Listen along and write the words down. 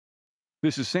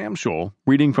This is Sam Scholl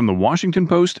reading from the Washington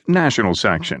Post National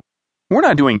section. We're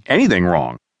not doing anything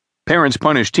wrong. Parents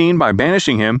punish teen by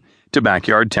banishing him to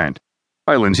backyard tent.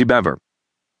 By Lindsey, Beve.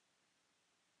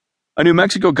 A New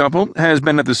Mexico couple has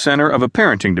been at the center of a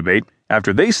parenting debate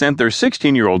after they sent their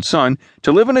 16-year-old son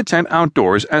to live in a tent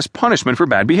outdoors as punishment for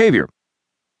bad behavior.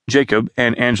 Jacob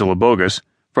and Angela Bogus,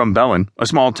 from Belen, a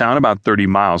small town about 30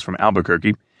 miles from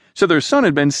Albuquerque, said their son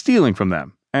had been stealing from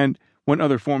them, and when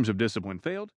other forms of discipline failed,